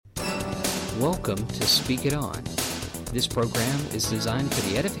Welcome to Speak It On. This program is designed for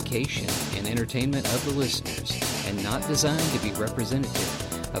the edification and entertainment of the listeners and not designed to be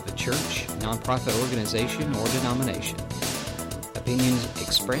representative of a church, nonprofit organization, or denomination. Opinions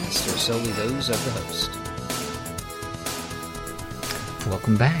expressed are solely those of the host.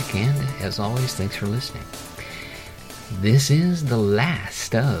 Welcome back, and as always, thanks for listening. This is the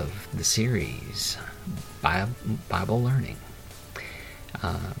last of the series, Bible Learning.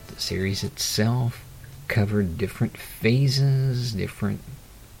 The series itself covered different phases, different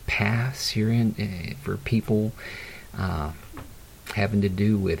paths here for people having to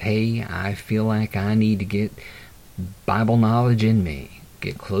do with, hey, I feel like I need to get Bible knowledge in me,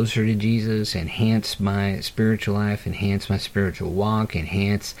 get closer to Jesus, enhance my spiritual life, enhance my spiritual walk,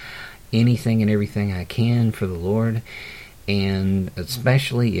 enhance anything and everything I can for the Lord, and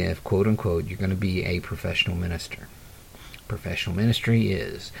especially if, quote-unquote, you're going to be a professional minister. Professional ministry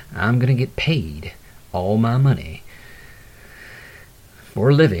is, I'm going to get paid all my money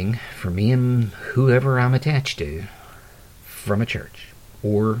for a living, for me and whoever I'm attached to, from a church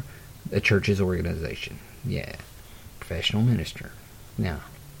or a church's organization. Yeah, professional minister. Now,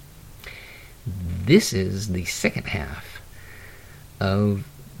 this is the second half of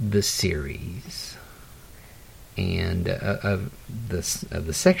the series, and of the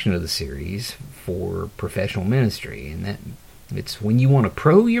section of the series for professional ministry, and that it's when you want to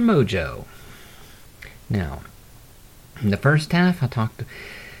pro your mojo. Now, in the first half, I talked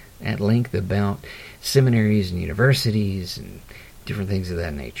at length about seminaries and universities and different things of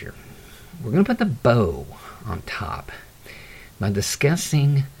that nature. We're going to put the bow on top by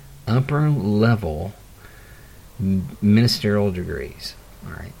discussing upper level ministerial degrees.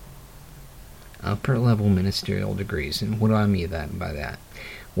 All right. Upper level ministerial degrees. And what do I mean by that?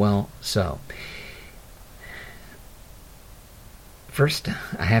 Well, so first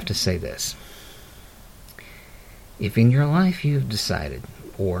I have to say this. If in your life you've decided,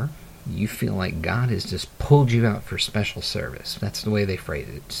 or you feel like God has just pulled you out for special service, that's the way they phrase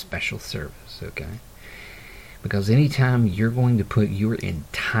it, special service, okay? Because anytime you're going to put your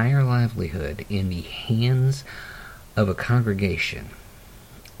entire livelihood in the hands of a congregation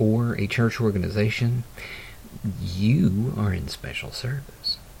or a church organization, you are in special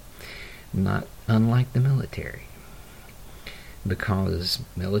service. Not unlike the military. Because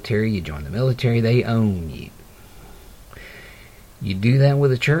military, you join the military, they own you. You do that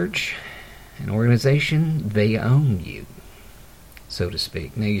with a church, an organization, they own you, so to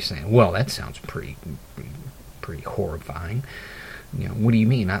speak. Now you're saying, well, that sounds pretty horrifying. You know, what do you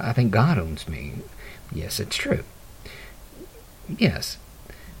mean? I think God owns me. Yes, it's true. Yes.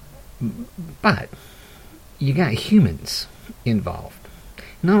 But you got humans involved.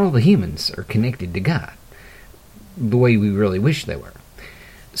 Not all the humans are connected to God the way we really wish they were.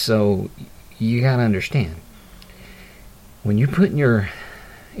 So you got to understand, when you're putting your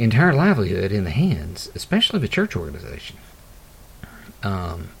entire livelihood in the hands, especially of a church organization,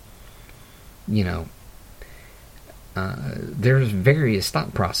 there's various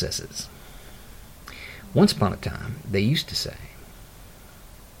thought processes. Once upon a time, they used to say,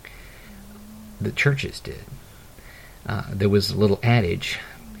 the churches did, there was a little adage,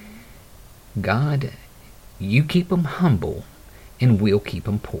 God, you keep them humble, and we'll keep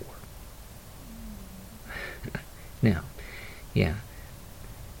them poor. Now, yeah,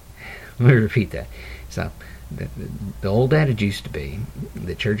 let me repeat that. So, the old adage used to be,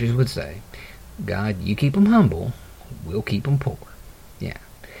 the churches would say, God, you keep them humble, we'll keep them poor. Yeah.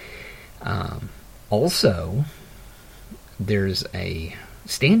 Also, there's a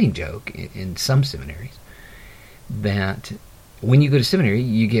standing joke in some seminaries that when you go to seminary,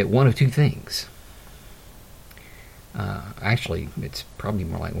 you get one of two things. Actually, it's probably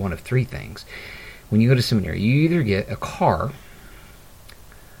more like one of three things. When you go to seminary, you either get a car,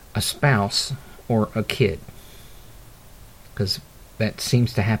 a spouse, or a kid. Because that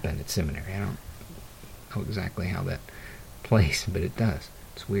seems to happen at seminary. I don't know exactly how that plays, but it does.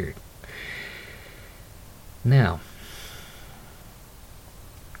 It's weird. Now,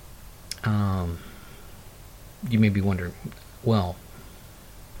 you may be wondering, well,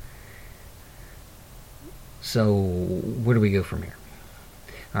 so where do we go from here?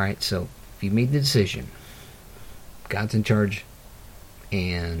 All right, so if you made the decision, God's in charge,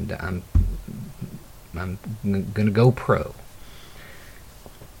 and I'm going to go pro.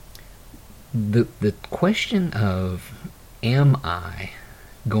 The question of, am I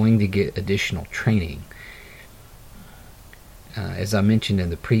going to get additional training, as I mentioned in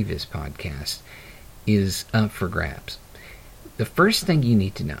the previous podcast, is up for grabs. The first thing you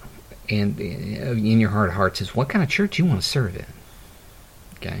need to know, and in your heart of hearts, is what kind of church you want to serve in.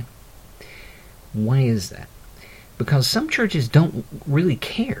 Okay? Why is that? Because some churches don't really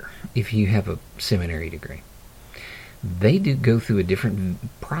care if you have a seminary degree. They do go through a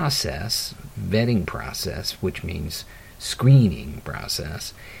different process, vetting process, which means screening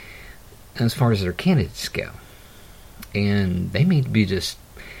process, as far as their candidates go. And they may be just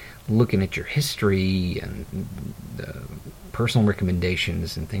looking at your history and the personal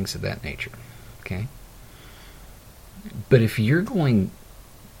recommendations and things of that nature. Okay? But if you're going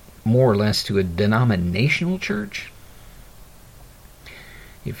more or less to a denominational church,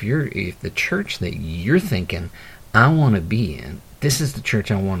 if the church that you're thinking, I want to be in, this is the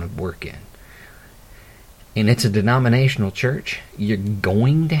church I want to work in, and it's a denominational church, you're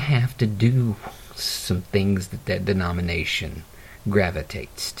going to have to do some things that denomination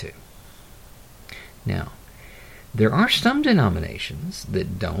gravitates to. Now, there are some denominations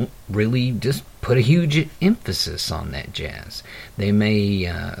that don't really just put a huge emphasis on that jazz. They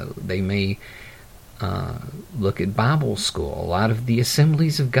may look at Bible school. A lot of the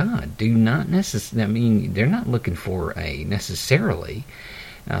Assemblies of God do not necessarily. They're not looking for necessarily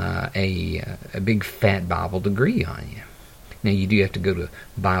a big fat Bible degree on you. Now, you do have to go to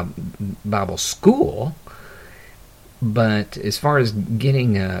Bible school, but as far as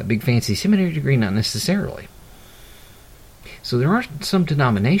getting a big fancy seminary degree, not necessarily. So there are some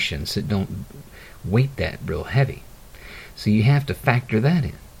denominations that don't weight that real heavy. So you have to factor that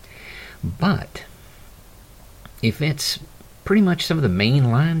in. But if it's pretty much some of the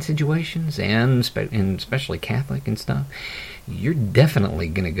mainline situations, and especially Catholic and stuff, you're definitely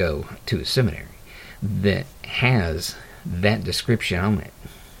going to go to a seminary that has that description on it.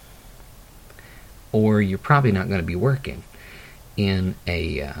 Or you're probably not going to be working in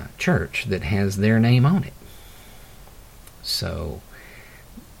a church that has their name on it. So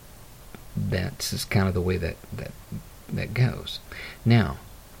that's just kind of the way that goes. Now,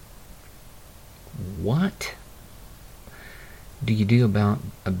 what do you do about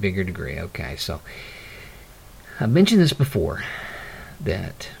a bigger degree? Okay, so I've mentioned this before,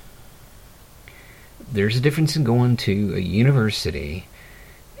 that there's a difference in going to a university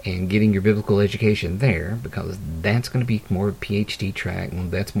and getting your biblical education there, because that's going to be more a PhD track,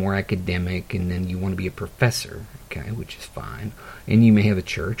 and that's more academic, and then you want to be a professor, okay, which is fine. And you may have a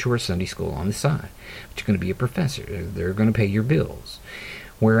church or a Sunday school on the side, but you're going to be a professor. They're going to pay your bills.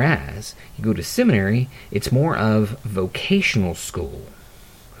 Whereas, you go to seminary, it's more of vocational school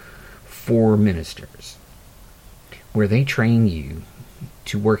for ministers, where they train you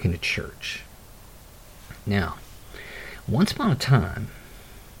to work in a church. Now, once upon a time,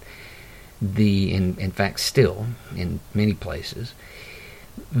 in fact still, in many places,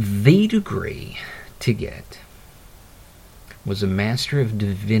 the degree to get was a Master of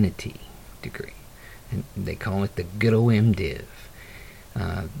Divinity degree. And they call it the good old MDiv.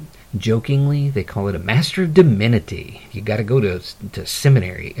 Jokingly, they call it a Master of Divinity. You got to go to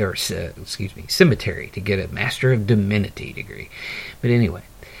seminary, or cemetery to get a Master of Divinity degree. But anyway,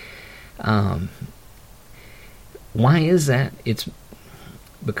 why is that? It's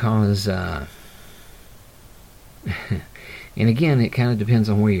because, and again, it kind of depends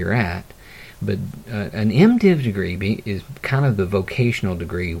on where you're at, but an MDiv degree is kind of the vocational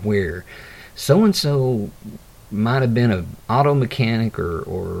degree where so-and-so might have been an auto mechanic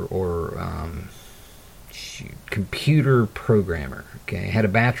or computer programmer, okay, had a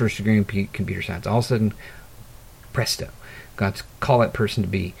bachelor's degree in computer science. All of a sudden, presto, got to call that person to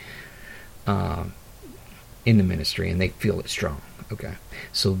be in the ministry, and they feel it strong. Okay,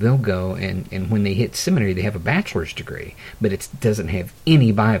 so they'll go, and when they hit seminary, they have a bachelor's degree, but it doesn't have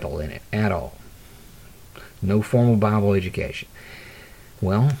any Bible in it at all. No formal Bible education.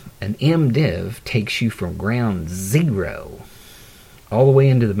 Well, an MDiv takes you from ground zero all the way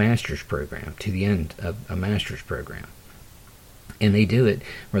into the master's program, to the end of a master's program. And they do it,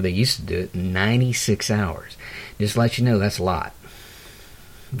 or they used to do it, 96 hours. Just to let you know, that's a lot.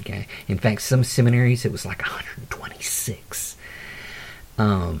 Okay. In fact, some seminaries, it was like 126.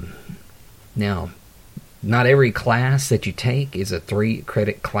 Now, not every class that you take is a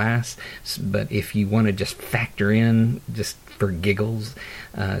 3-credit class, but if you want to just factor in, just for giggles,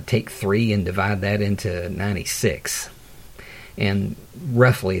 take 3 and divide that into 96. And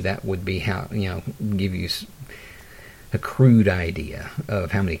roughly that would be how, give you a crude idea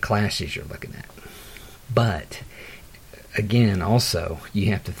of how many classes you're looking at. But, again, also,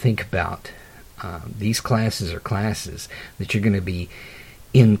 you have to think about these classes are classes that you're going to be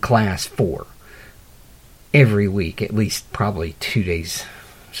in class for every week, at least probably 2 days,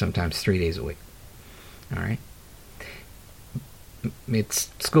 sometimes 3 days a week. All right? It's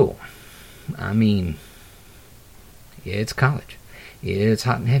school. I mean, it's college. It's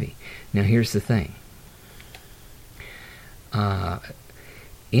hot and heavy. Now here's the thing.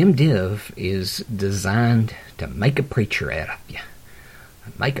 MDiv is designed to make a preacher out of you,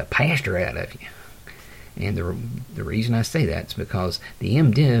 make a pastor out of you. And the reason I say that is because the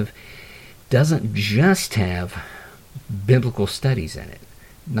MDiv doesn't just have biblical studies in it.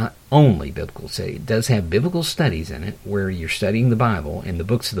 Not only biblical studies. It does have biblical studies in it where you're studying the Bible and the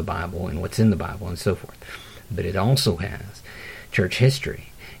books of the Bible and what's in the Bible and so forth. But it also has church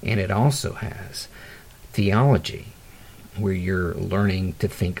history, and it also has theology, where you're learning to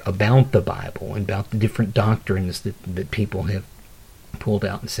think about the Bible and about the different doctrines that people have pulled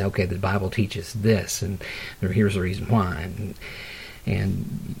out and say, okay, the Bible teaches this, and here's the reason why.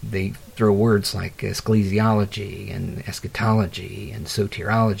 And they throw words like ecclesiology and eschatology and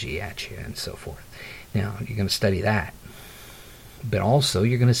soteriology at you and so forth. Now, you're going to study that. But also,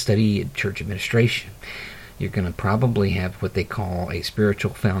 you're going to study church administration. You're going to probably have what they call a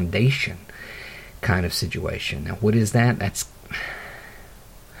spiritual foundation kind of situation. Now, what is that? That's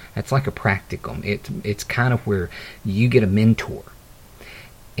like a practicum. It's kind of where you get a mentor,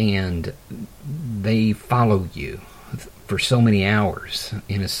 and they follow you for so many hours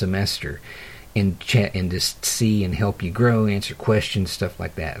in a semester and chat and just see and help you grow, answer questions, stuff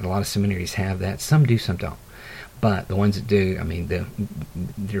like that. And a lot of seminaries have that. Some do, some don't. But the ones that do, I mean,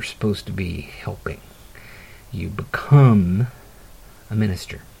 they're supposed to be helping you become a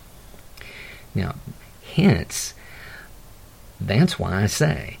minister. Now, hence, that's why I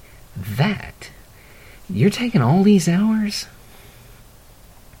say that you're taking all these hours,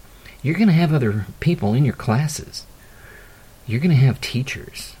 you're going to have other people in your classes. You're going to have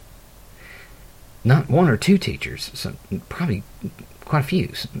teachers. Not one or two teachers, probably quite a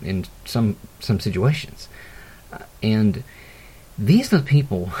few in some situations. And these are the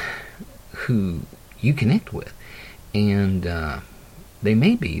people who you connect with. And they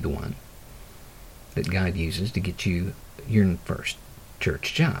may be the one that God uses to get you your first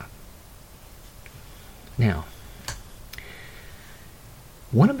church job. Now,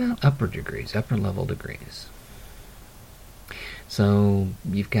 what about upper degrees, upper level degrees? So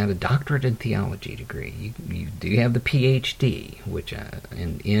you've got a doctorate in theology degree. You do have the PhD, which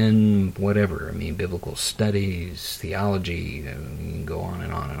in whatever, I mean, biblical studies, theology, you can go on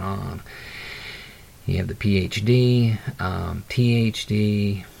and on and on. You have the PhD,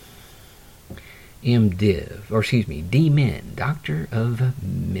 THD, MDiv, or excuse me, DMin, Doctor of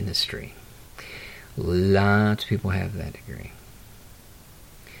Ministry. Lots of people have that degree.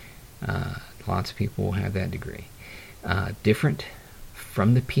 Lots of people have that degree. Different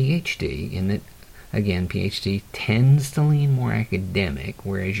from the PhD in that, again, PhD tends to lean more academic,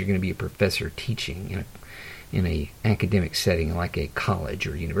 whereas you're going to be a professor teaching in a academic setting like a college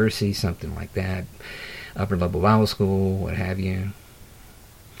or university, something like that, upper level Bible school, what have you.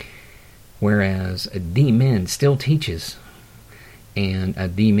 Whereas a DMin still teaches, and a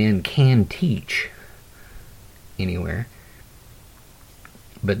DMin can teach anywhere,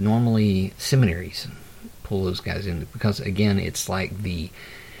 but normally seminaries pull those guys in, because again, it's like the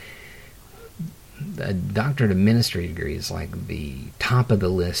doctorate of ministry degree is like the top of the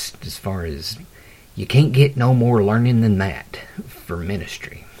list as far as you can't get no more learning than that for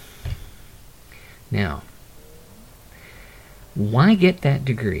ministry. Now, why get that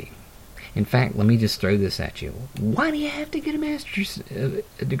degree? In fact, let me just throw this at you. Why do you have to get a master's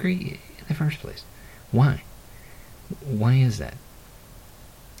degree in the first place? Why? Why is that?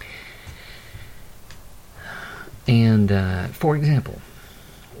 And, for example,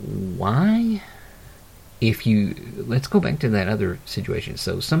 why, let's go back to that other situation.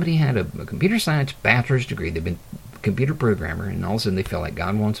 So somebody had a computer science bachelor's degree, they've been a computer programmer, and all of a sudden they felt like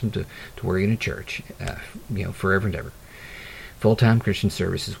God wants them to work in a church, forever and ever. Full-time Christian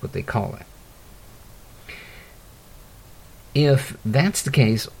service is what they call it. If that's the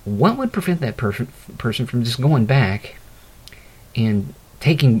case, what would prevent that person from just going back and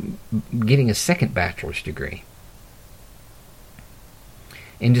getting a second bachelor's degree?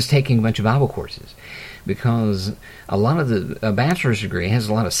 And just taking a bunch of Bible courses, because a lot of a bachelor's degree has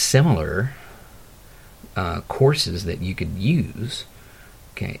a lot of similar courses that you could use,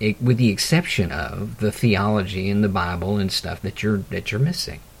 okay, with the exception of the theology and the Bible and stuff that you're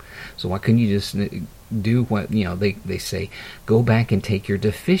missing. So why couldn't you just do what they say? Go back and take your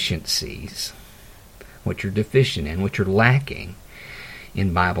deficiencies, what you're deficient in, what you're lacking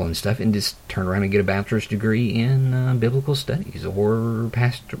in Bible and stuff, and just turn around and get a bachelor's degree in biblical studies or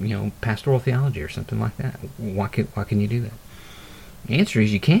pastoral theology or something like that. Why can you do that? The answer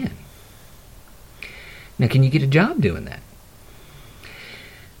is you can. Now, can you get a job doing that?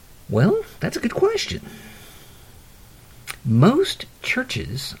 Well, that's a good question. Most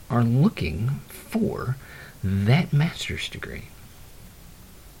churches are looking for that master's degree.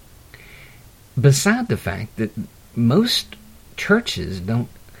 Beside the fact that most churches don't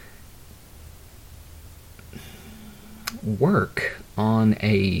work on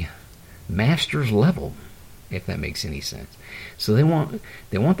a master's level, if that makes any sense. So they want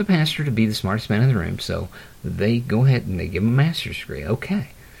the pastor to be the smartest man in the room, so they go ahead and they give him a master's degree. Okay,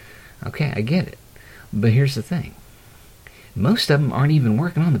 I get it. But here's the thing. Most of them aren't even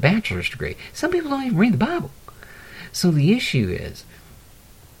working on the bachelor's degree. Some people don't even read the Bible. So the issue is,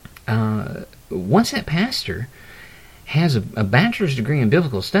 once that pastor has a bachelor's degree in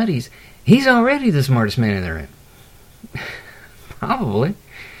biblical studies, he's already the smartest man in the room. Probably.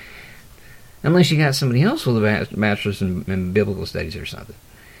 Unless you got somebody else with a bachelor's in biblical studies or something.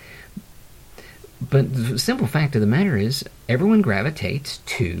 But the simple fact of the matter is, everyone gravitates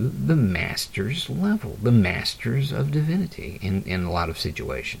to the master's level, the masters of divinity in a lot of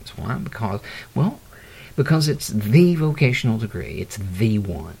situations. Why? Because it's the vocational degree. It's the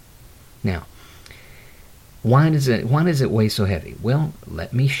one. Now, why does it weigh so heavy? Well,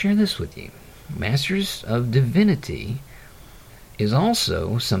 let me share this with you. Masters of Divinity is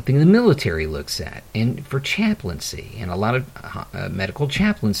also something the military looks at, and for chaplaincy, and a lot of medical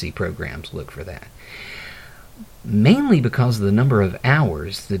chaplaincy programs look for that. Mainly because of the number of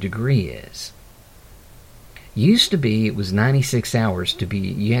hours the degree is. Used to be, it was 96 hours to be,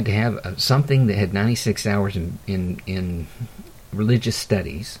 you had to have something that had 96 hours in religious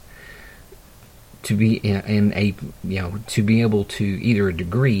studies to be to be able to either a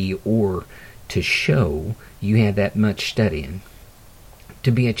degree or to show you had that much studying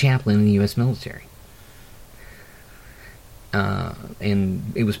to be a chaplain in the U.S. military.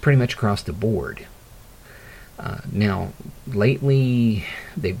 And it was pretty much across the board. Now, lately,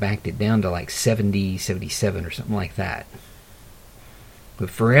 they backed it down to like 70, 77 or something like that.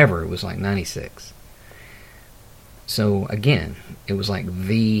 But forever, it was like 96. So, again, it was like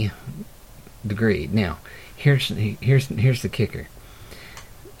the degree. Now, here's the kicker.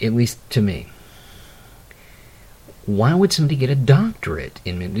 At least to me. Why would somebody get a doctorate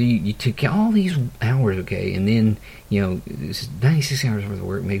in you took all these hours, okay, and then 96 hours worth of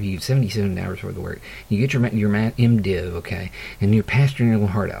work, maybe 77 hours worth of work. You get your MDiv, okay, and you're pastoring your little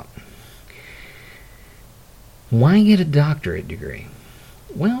heart out. Why get a doctorate degree?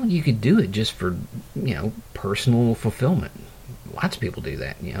 Well, you could do it just for personal fulfillment. Lots of people do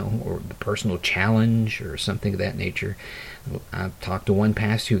that, or the personal challenge or something of that nature. I talked to one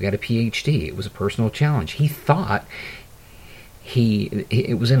pastor who got a PhD. It was a personal challenge. He thought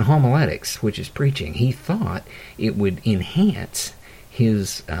it was in homiletics, which is preaching. He thought it would enhance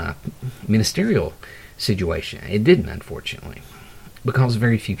his ministerial situation. It didn't, unfortunately, because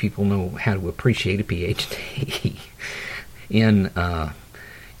very few people know how to appreciate a PhD in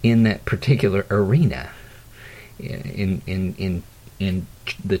that particular arena. In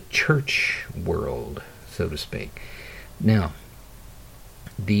the church world, so to speak. Now,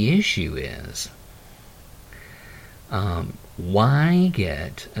 the issue is, why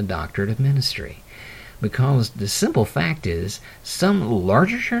get a doctorate of ministry? Because the simple fact is, some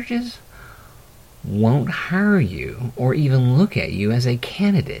larger churches won't hire you or even look at you as a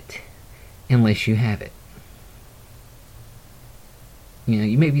candidate unless you have it.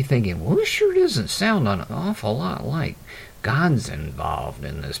 You may be thinking, well, this sure doesn't sound an awful lot like God's involved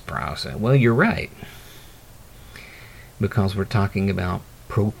in this process. Well, you're right. Because we're talking about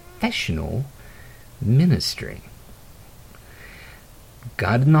professional ministry.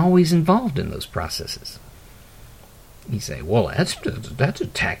 God isn't always involved in those processes. You say, well, that's a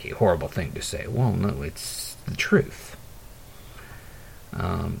tacky, horrible thing to say. Well, no, it's the truth.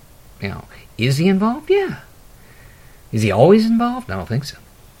 Is he involved? Yeah. Is he always involved? I don't think so.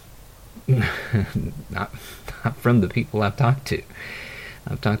 not from the people I've talked to.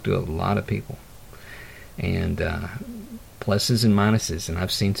 I've talked to a lot of people. And pluses and minuses. And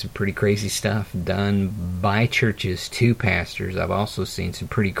I've seen some pretty crazy stuff done by churches to pastors. I've also seen some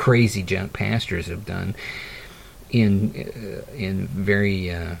pretty crazy junk pastors have done in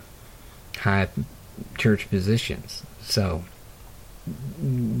very high church positions. So,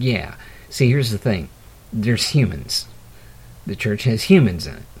 yeah. See, here's the thing. There's humans. The church has humans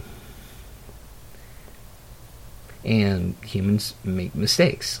in it. And humans make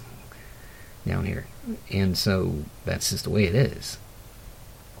mistakes down here. And so that's just the way it is.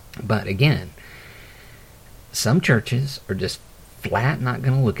 But again, some churches are just flat not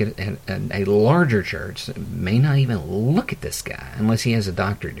going to look at it. A larger church may not even look at this guy unless he has a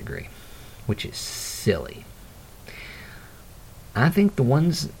doctorate degree, which is silly. I think the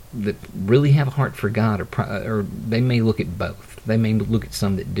ones that really have a heart for God or they may look at both. They may look at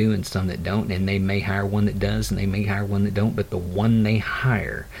some that do and some that don't, and they may hire one that does and they may hire one that don't, but the one they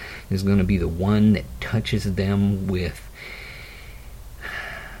hire is going to be the one that touches them with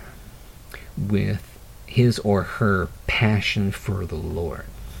his or her passion for the Lord,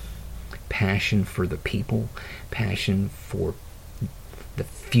 passion for the people, passion for the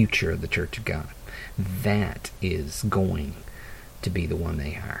future of the Church of God. That is going to be the one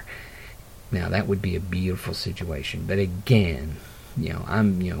they hire. Now, that would be a beautiful situation. But again,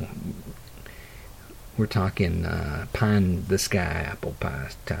 we're talking pie in the sky, apple pie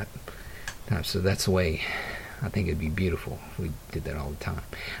type. So that's the way I think it'd be beautiful if we did that all the time.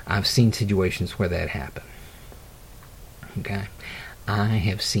 I've seen situations where that happened. Okay? I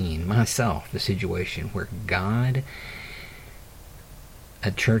have seen myself the situation where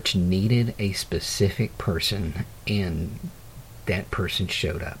a church needed a specific person, and that person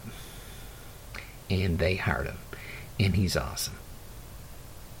showed up. And they hired him. And he's awesome.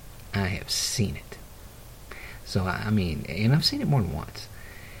 I have seen it. So, and I've seen it more than once.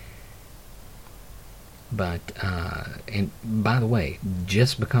 But, and by the way,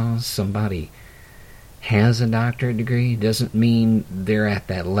 just because somebody has a doctorate degree doesn't mean they're at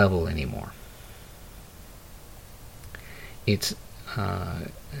that level anymore. It's, a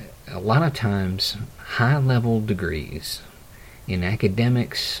lot of times, high-level degrees in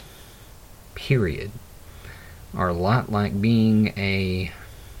academics, period, are a lot like being an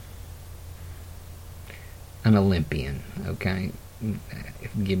Olympian, okay?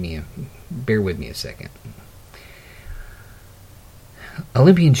 Bear with me a second.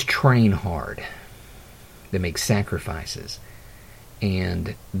 Olympians train hard. They make sacrifices.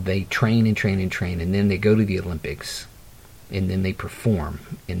 And they train and train and train, and then they go to the Olympics, and then they perform,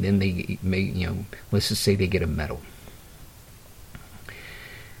 and then they may, let's just say they get a medal.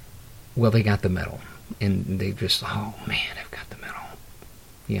 Well, they got the medal, and they just, oh man, I've got the medal.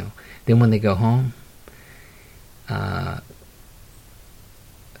 Then when they go home,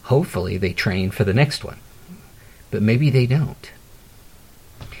 hopefully they train for the next one. But maybe they don't.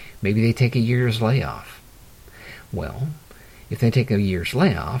 Maybe they take a year's layoff. Well, if they take a year's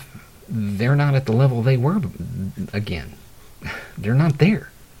layoff, they're not at the level they were again. They're not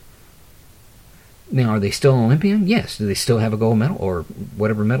there. Now, are they still an Olympian? Yes. Do they still have a gold medal or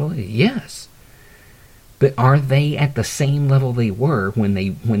whatever medal? Yes. But are they at the same level they were when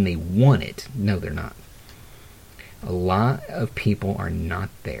they won it? No, they're not. A lot of people are not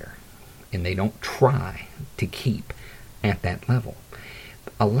there, and they don't try to keep at that level.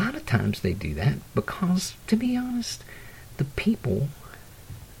 A lot of times they do that because, to be honest, the people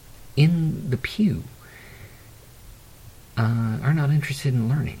in the pew are not interested in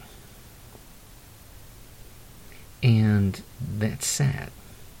learning. And that's sad.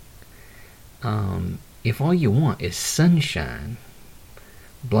 If all you want is sunshine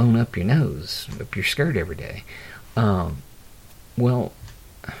blown up your nose, up your skirt every day, well,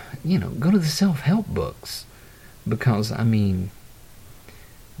 go to the self-help books. Because,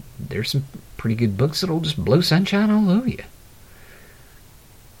 there's some pretty good books that'll just blow sunshine all over you.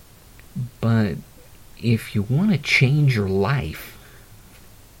 But if you want to change your life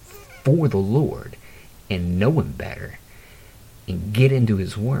for the Lord and know Him better and get into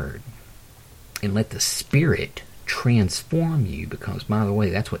His Word and let the Spirit transform you, because, by the way,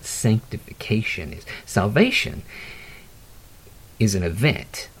 that's what sanctification is. Salvation is an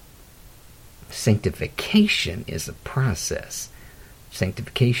event. Sanctification is a process.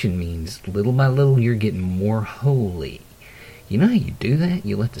 Sanctification means little by little you're getting more holy. You know how you do that?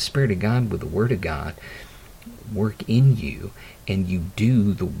 You let the Spirit of God with the Word of God work in you, and you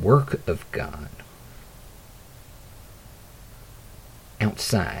do the work of God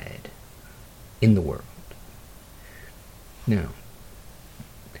outside in the world. Now,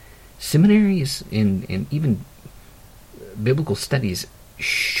 seminaries and even biblical studies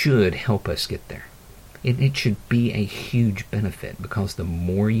should help us get there. It should be a huge benefit, because the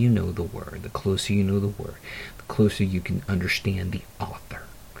more you know the Word, the closer you know the Word, the closer you can understand the author.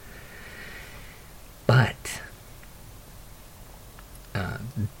 But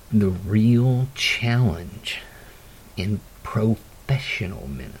the real challenge in professional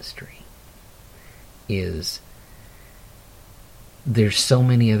ministry is there's so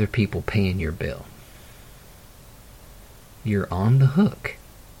many other people paying your bill. You're on the hook.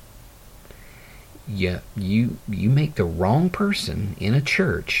 You make the wrong person in a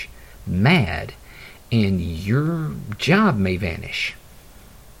church mad, and your job may vanish.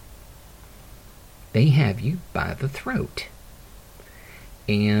 They have you by the throat.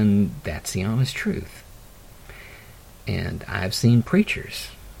 And that's the honest truth. And I've seen preachers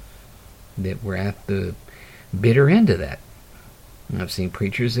that were at the bitter end of that. And I've seen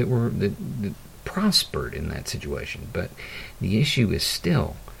preachers that prospered in that situation. But the issue is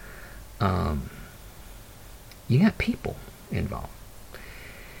still, you got people involved.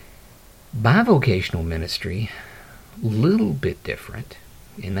 Bivocational ministry, little bit different,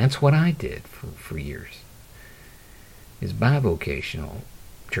 and that's what I did for years. Is bivocational.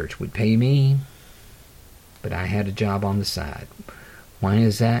 Church would pay me, but I had a job on the side. Why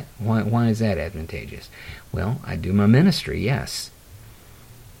is that? Why is that advantageous? Well, I do my ministry, yes.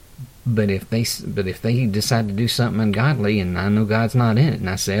 But if they decide to do something ungodly, and I know God's not in it, and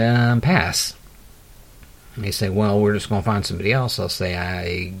I say, pass. And they say, well, we're just going to find somebody else. I'll say,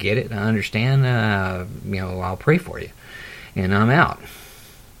 I get it, I understand, I'll pray for you. And I'm out.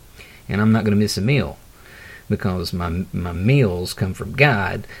 And I'm not going to miss a meal, because my meals come from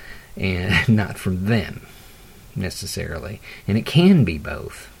God and not from them necessarily. And it can be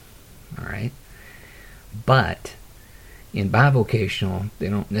both. All right? But in bivocational, they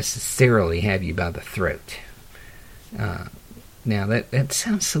don't necessarily have you by the throat. Now, that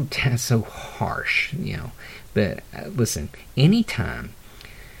sounds so harsh, But listen, anytime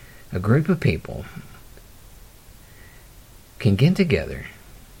a group of people can get together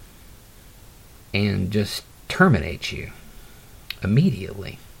and just terminate you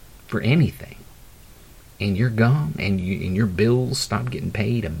immediately for anything, and you're gone, and your bills stop getting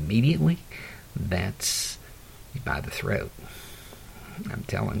paid immediately, that's by the throat. I'm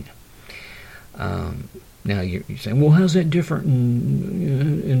telling you. Now you're saying, well, how's that different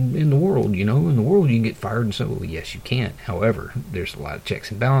in the world? In the world you can get fired, and so, well, yes, you can. However, there's a lot of checks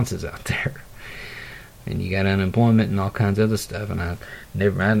and balances out there, and you got unemployment and all kinds of other stuff. And I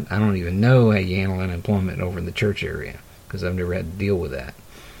don't even know how you handle unemployment over in the church area, because I've never had to deal with that.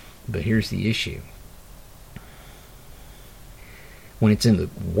 But here's the issue: when it's in the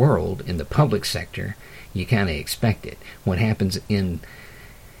world, in the public sector, you kind of expect it. What happens in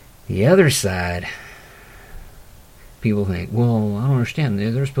the other side, people think, well, I don't understand.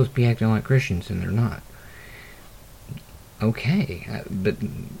 They're supposed to be acting like Christians, and they're not. Okay, but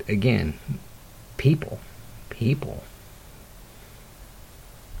again, people.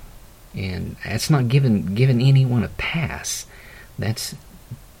 And that's not giving anyone a pass. That's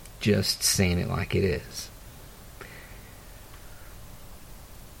just saying it like it is.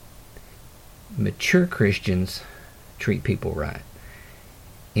 Mature Christians treat people right.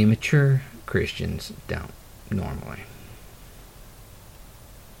 Immature Christians don't, normally.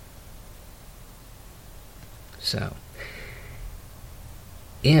 So,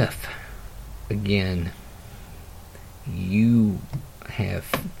 if, again, you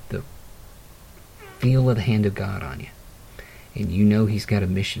have the feel of the hand of God on you, and you know He's got a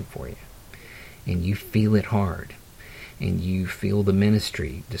mission for you, and you feel it hard, and you feel the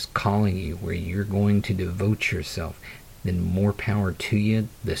ministry just calling you where you're going to devote yourself, then more power to you.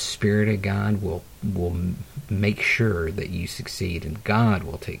 The Spirit of God will make sure that you succeed, and God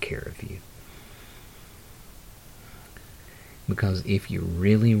will take care of you. Because if you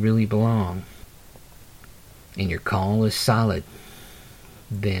really, really belong, and your call is solid,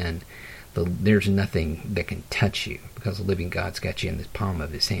 then there's nothing that can touch you, because the living God's got you in the palm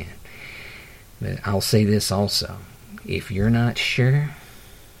of His hand. But I'll say this also: if you're not sure,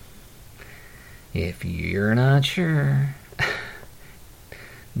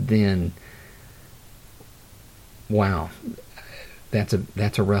 then wow, that's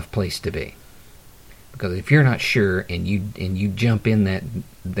a rough place to be. Because if you're not sure and you jump in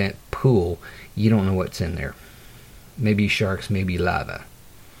that pool, you don't know what's in there. Maybe sharks, maybe lava.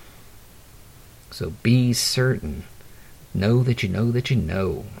 So be certain. Know that you know that you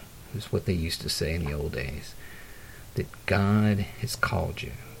know, is what they used to say in the old days. That God has called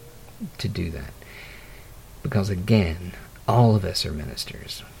you to do that. Because again, all of us are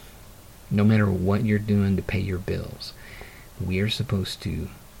ministers. No matter what you're doing to pay your bills, we are supposed to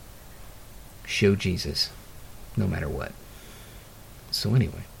show Jesus no matter what. So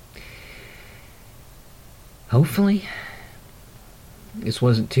anyway, hopefully this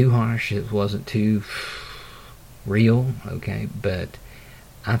wasn't too harsh, it wasn't too real, okay, but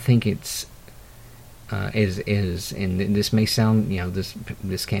I think it's is and this may sound,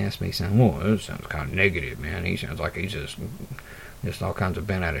 this cast may sound, well, it sounds kind of negative, man. He sounds like he's just all kinds of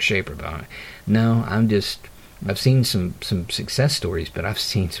bent out of shape about it. No, I've seen some success stories, but I've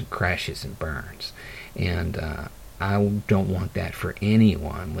seen some crashes and burns, and I don't want that for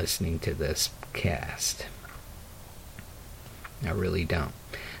anyone listening to this cast. I really don't.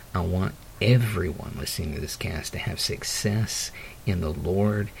 I want everyone listening to this cast to have success in the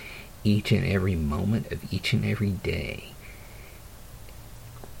Lord each and every moment of each and every day,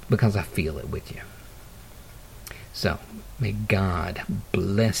 because I feel it with you. So, may God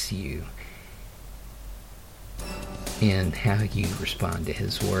bless you in how you respond to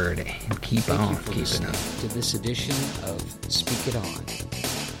His Word, and keep on keeping on. To this edition of Speak It On.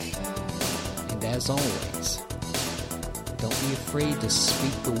 And as always, don't be afraid to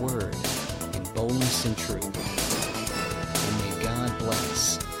speak the Word in boldness and truth.